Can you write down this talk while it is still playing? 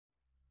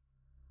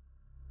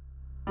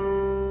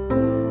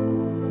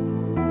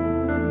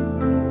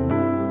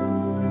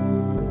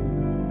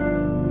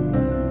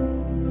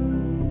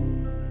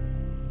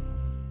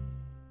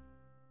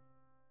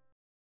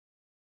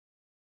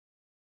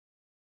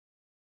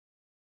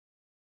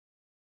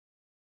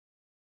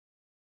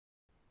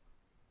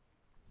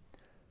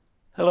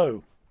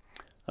Hello,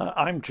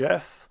 I'm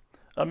Geoff,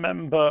 a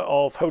member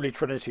of Holy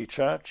Trinity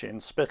Church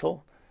in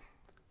Spital,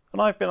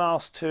 and I've been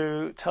asked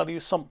to tell you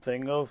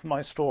something of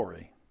my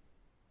story.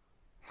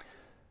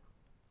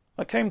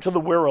 I came to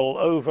the Wirral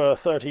over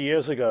 30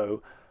 years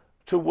ago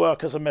to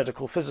work as a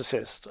medical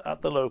physicist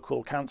at the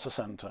local cancer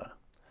centre.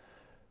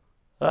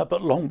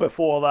 But long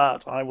before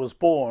that I was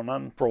born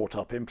and brought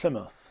up in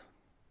Plymouth.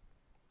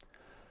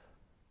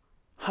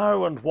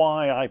 How and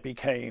why I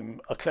became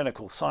a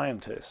clinical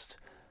scientist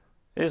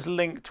is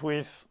linked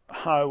with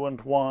how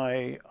and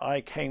why I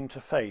came to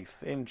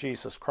faith in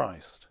Jesus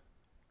Christ.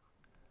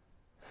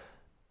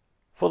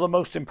 For the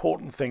most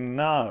important thing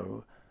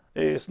now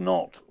is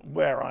not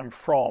where I'm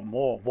from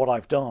or what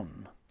I've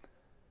done,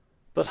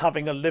 but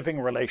having a living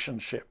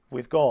relationship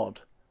with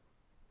God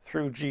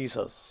through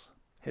Jesus,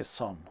 his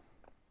Son.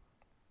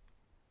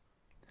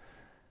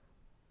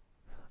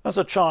 As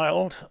a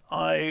child,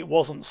 I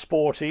wasn't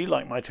sporty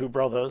like my two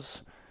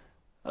brothers,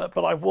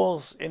 but I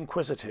was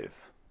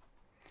inquisitive.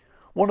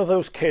 One of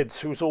those kids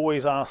who's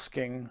always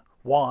asking,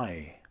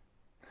 why?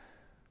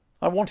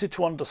 I wanted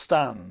to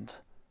understand,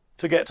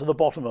 to get to the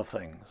bottom of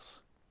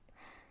things.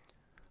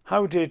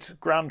 How did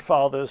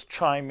grandfather's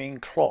chiming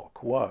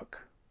clock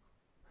work?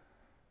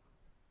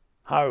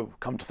 How,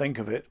 come to think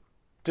of it,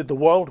 did the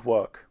world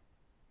work?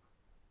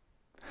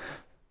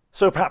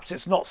 So perhaps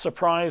it's not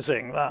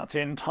surprising that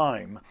in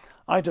time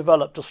I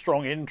developed a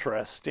strong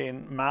interest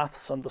in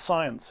maths and the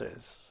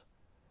sciences,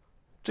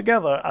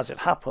 together, as it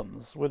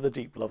happens, with a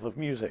deep love of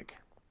music.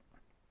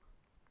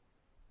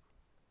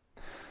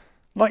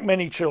 Like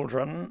many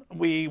children,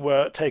 we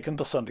were taken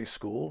to Sunday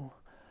school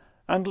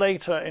and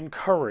later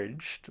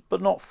encouraged,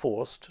 but not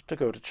forced, to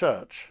go to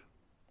church.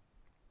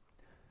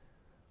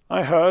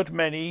 I heard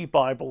many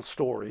Bible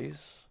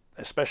stories,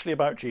 especially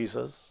about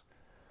Jesus,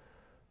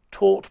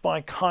 taught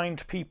by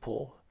kind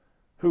people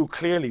who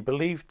clearly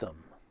believed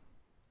them.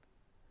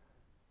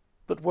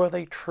 But were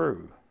they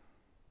true?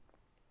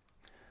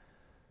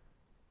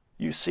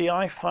 You see,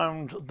 I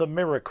found the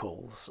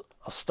miracles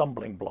a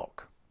stumbling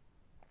block.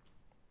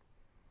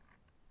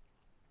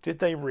 Did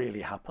they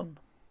really happen?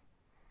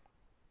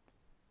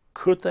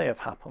 Could they have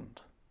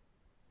happened?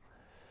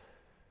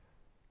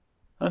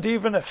 And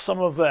even if some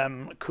of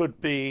them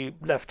could be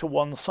left to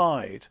one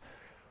side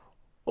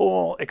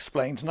or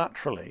explained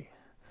naturally,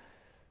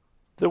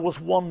 there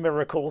was one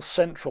miracle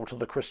central to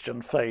the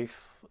Christian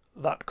faith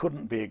that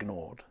couldn't be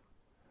ignored,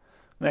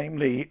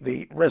 namely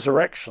the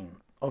resurrection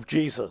of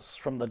Jesus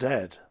from the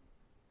dead.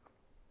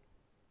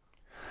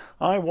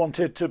 I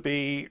wanted to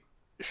be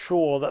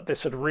sure that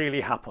this had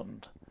really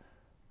happened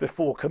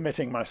before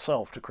committing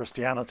myself to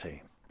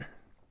Christianity.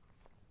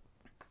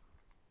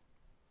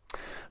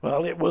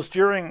 Well, it was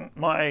during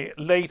my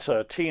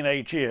later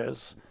teenage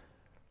years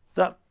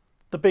that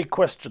the big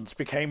questions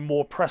became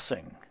more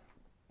pressing.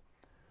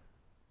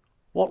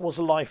 What was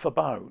life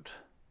about?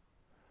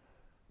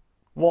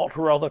 What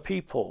were other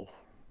people,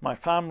 my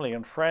family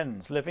and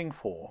friends, living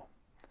for?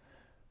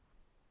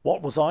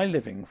 What was I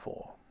living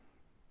for?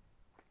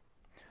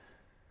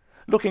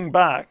 Looking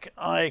back,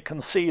 I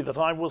can see that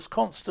I was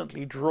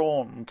constantly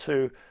drawn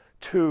to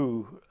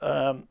two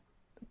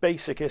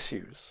basic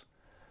issues,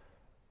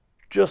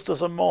 just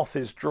as a moth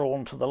is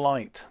drawn to the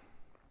light.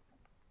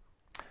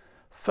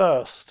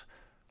 First,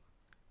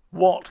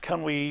 what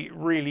can we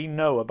really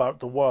know about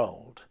the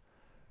world,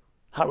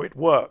 how it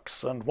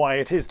works and why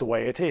it is the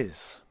way it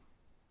is?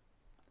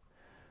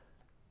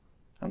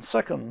 And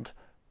second,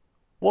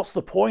 what's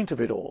the point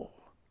of it all,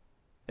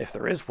 if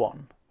there is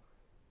one,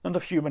 and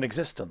of human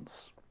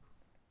existence?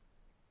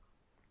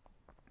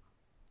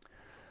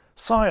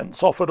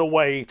 Science offered a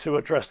way to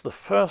address the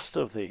first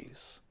of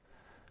these,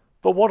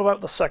 but what about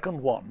the second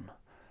one?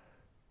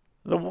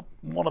 The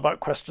one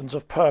about questions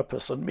of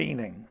purpose and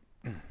meaning.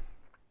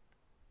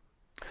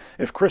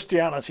 If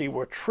Christianity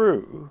were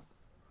true,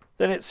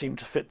 then it seemed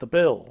to fit the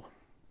bill.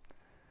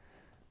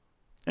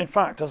 In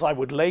fact, as I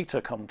would later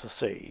come to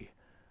see,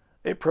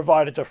 it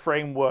provided a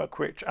framework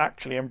which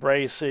actually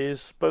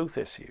embraces both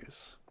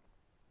issues.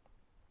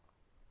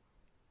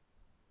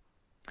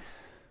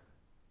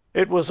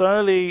 It was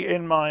early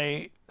in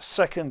my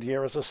second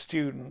year as a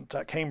student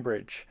at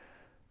Cambridge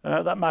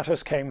that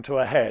matters came to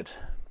a head.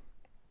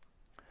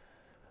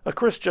 A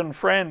Christian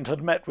friend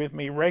had met with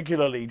me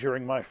regularly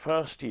during my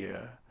first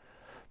year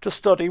to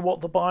study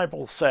what the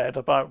Bible said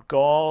about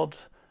God,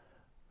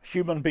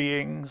 human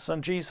beings,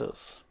 and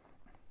Jesus.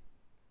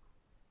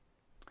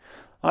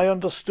 I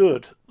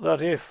understood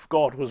that if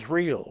God was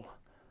real,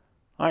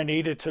 I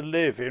needed to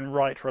live in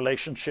right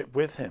relationship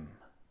with him,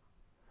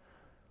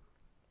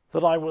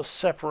 that I was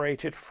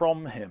separated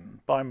from him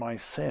by my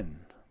sin,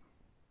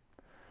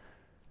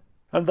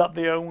 and that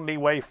the only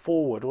way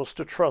forward was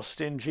to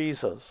trust in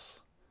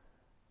Jesus,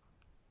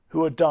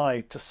 who had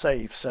died to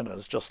save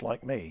sinners just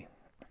like me.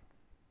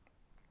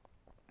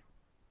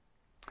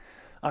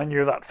 I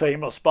knew that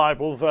famous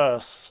Bible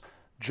verse,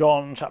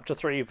 John chapter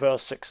 3,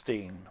 verse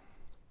 16.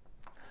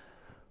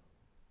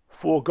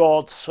 For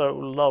God so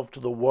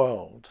loved the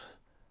world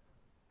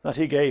that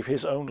he gave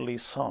his only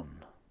Son,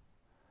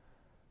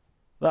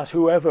 that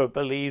whoever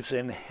believes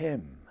in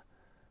him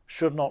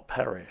should not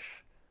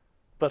perish,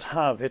 but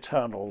have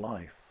eternal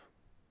life.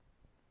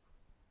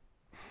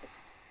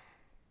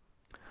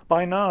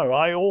 By now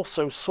I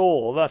also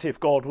saw that if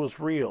God was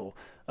real,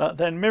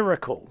 then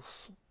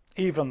miracles,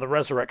 even the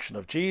resurrection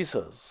of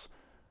Jesus,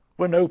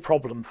 were no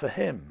problem for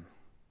him.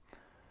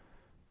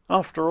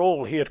 After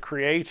all, he had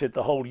created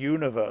the whole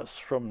universe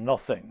from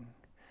nothing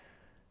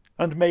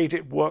and made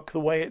it work the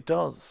way it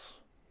does.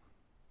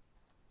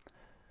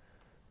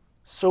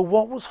 So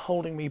what was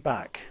holding me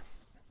back?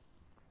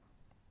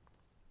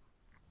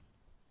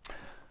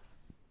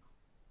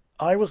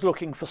 I was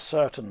looking for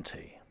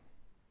certainty,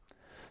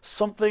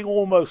 something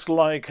almost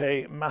like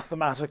a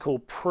mathematical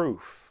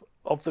proof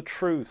of the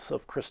truth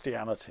of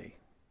Christianity.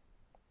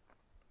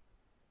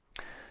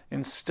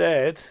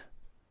 Instead,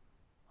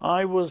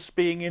 I was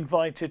being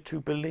invited to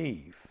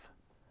believe,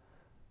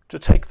 to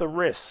take the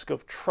risk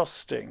of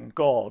trusting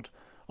God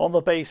on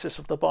the basis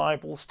of the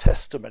Bible's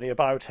testimony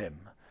about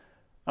him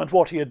and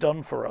what he had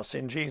done for us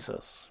in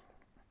Jesus.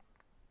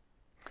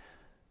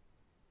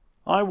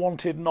 I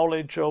wanted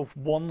knowledge of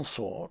one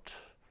sort,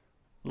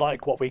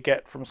 like what we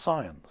get from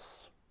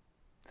science.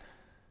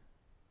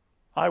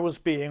 I was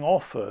being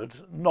offered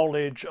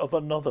knowledge of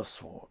another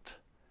sort,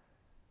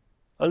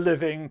 a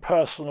living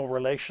personal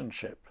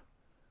relationship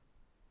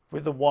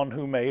with the one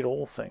who made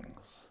all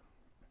things.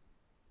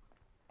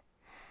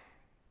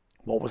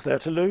 What was there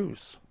to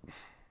lose?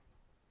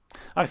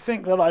 I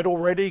think that I'd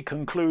already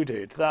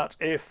concluded that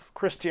if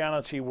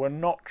Christianity were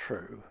not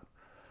true,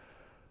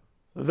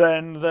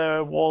 then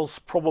there was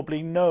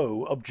probably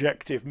no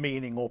objective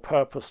meaning or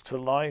purpose to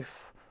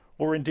life,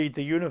 or indeed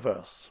the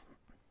universe.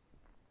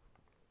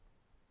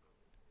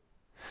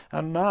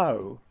 And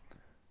now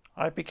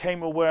I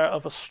became aware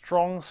of a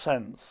strong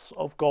sense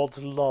of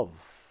God's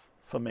love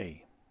for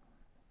me.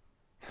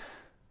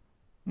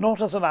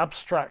 Not as an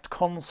abstract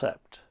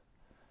concept,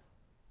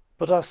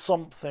 but as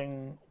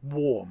something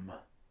warm,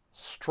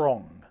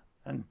 strong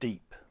and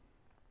deep.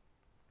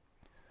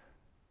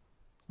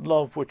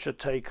 Love which had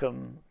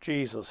taken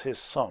Jesus, his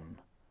Son,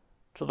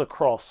 to the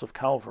cross of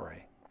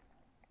Calvary.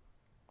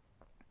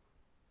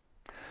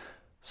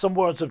 Some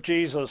words of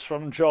Jesus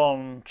from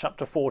John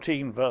chapter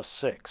 14 verse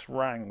 6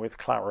 rang with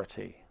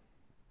clarity.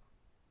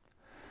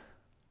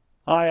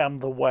 I am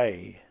the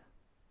way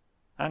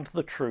and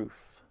the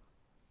truth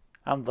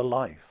and the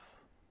life.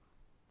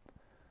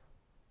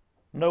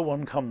 No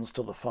one comes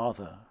to the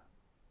Father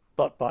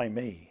but by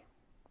me.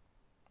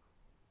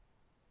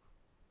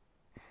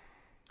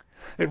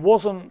 It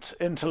wasn't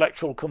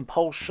intellectual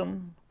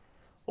compulsion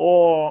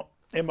or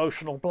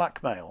emotional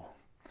blackmail,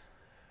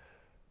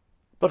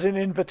 but an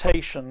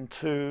invitation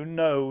to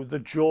know the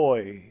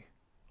joy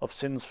of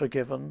sins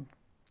forgiven,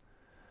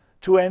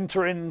 to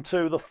enter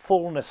into the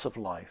fullness of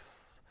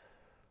life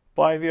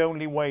by the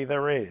only way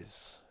there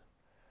is,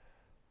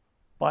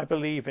 by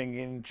believing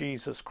in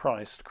Jesus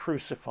Christ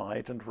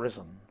crucified and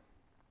risen.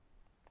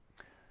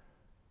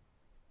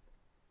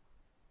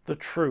 The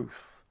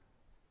truth,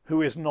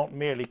 who is not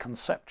merely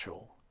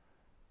conceptual,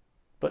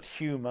 but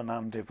human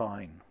and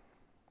divine.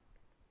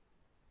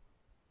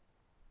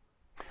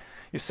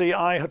 You see,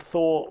 I had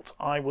thought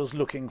I was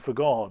looking for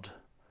God,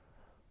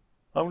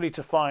 only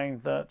to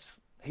find that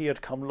he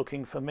had come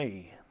looking for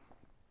me.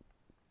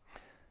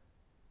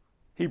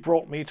 He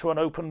brought me to an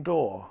open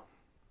door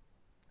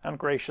and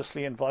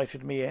graciously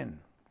invited me in.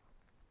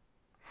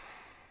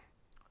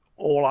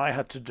 All I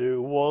had to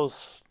do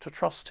was to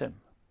trust him,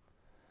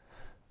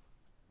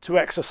 to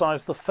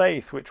exercise the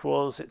faith which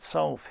was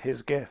itself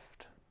his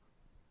gift.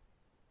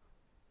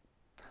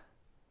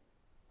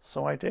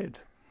 So I did.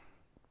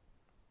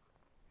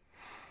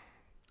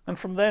 And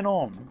from then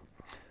on,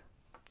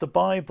 the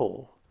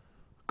Bible,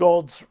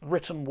 God's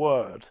written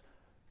word,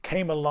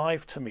 came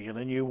alive to me in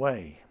a new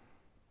way.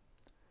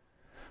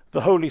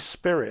 The Holy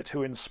Spirit,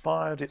 who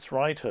inspired its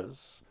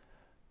writers,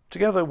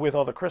 together with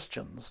other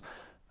Christians,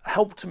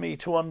 helped me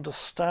to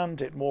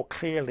understand it more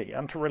clearly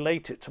and to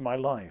relate it to my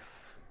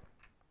life.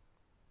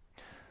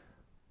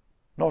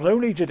 Not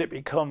only did it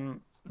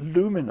become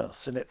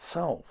luminous in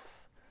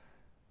itself,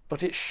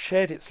 but it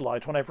shed its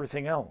light on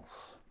everything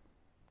else.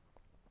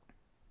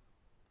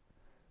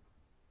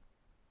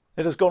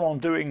 It has gone on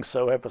doing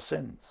so ever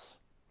since,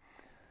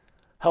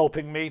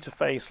 helping me to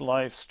face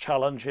life's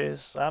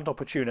challenges and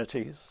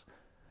opportunities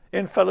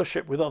in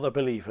fellowship with other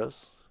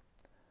believers,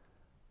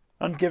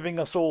 and giving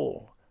us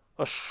all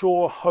a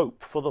sure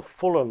hope for the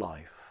fuller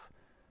life,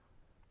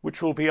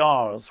 which will be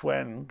ours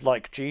when,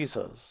 like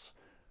Jesus,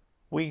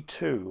 we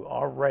too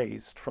are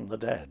raised from the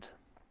dead.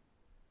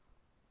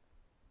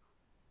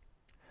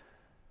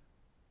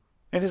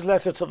 In his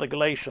letter to the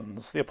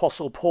Galatians, the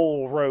Apostle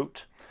Paul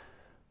wrote,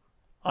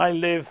 I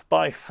live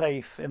by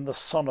faith in the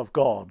Son of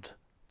God,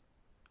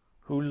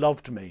 who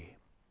loved me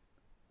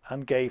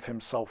and gave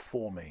himself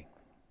for me.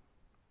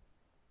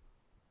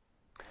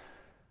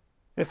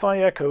 If I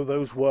echo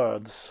those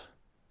words,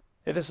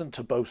 it isn't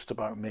to boast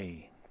about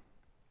me.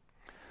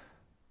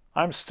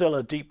 I'm still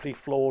a deeply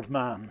flawed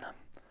man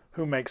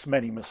who makes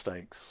many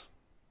mistakes.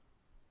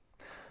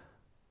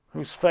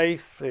 whose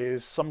faith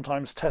is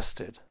sometimes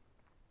tested,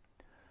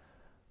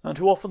 and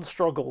who often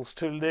struggles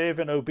to live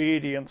in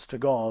obedience to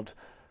God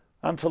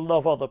and to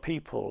love other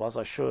people as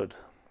I should.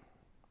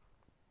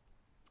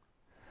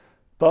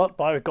 But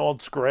by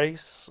God's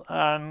grace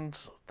and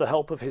the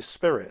help of his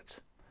Spirit,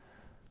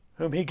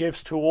 whom he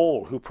gives to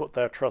all who put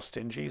their trust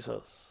in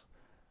Jesus,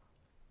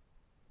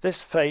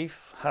 this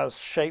faith has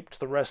shaped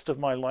the rest of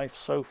my life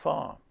so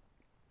far.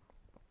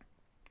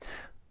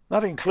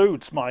 That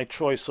includes my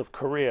choice of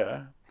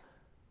career,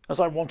 as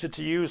I wanted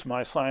to use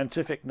my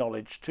scientific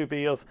knowledge to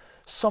be of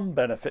some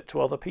benefit to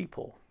other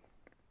people.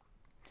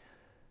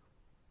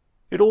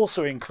 It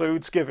also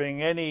includes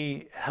giving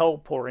any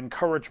help or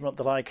encouragement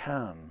that I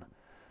can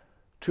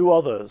to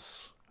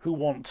others who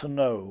want to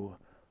know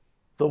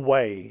the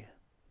way,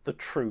 the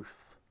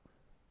truth,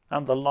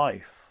 and the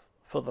life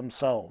for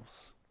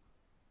themselves.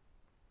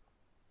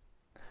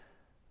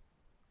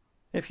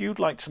 If you'd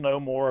like to know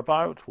more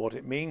about what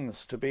it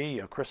means to be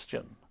a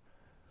Christian,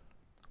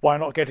 why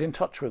not get in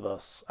touch with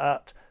us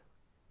at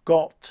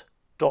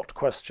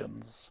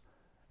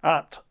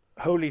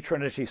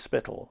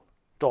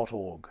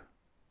got.questions@holytrinityspital.org.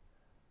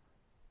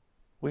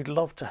 We'd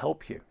love to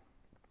help you.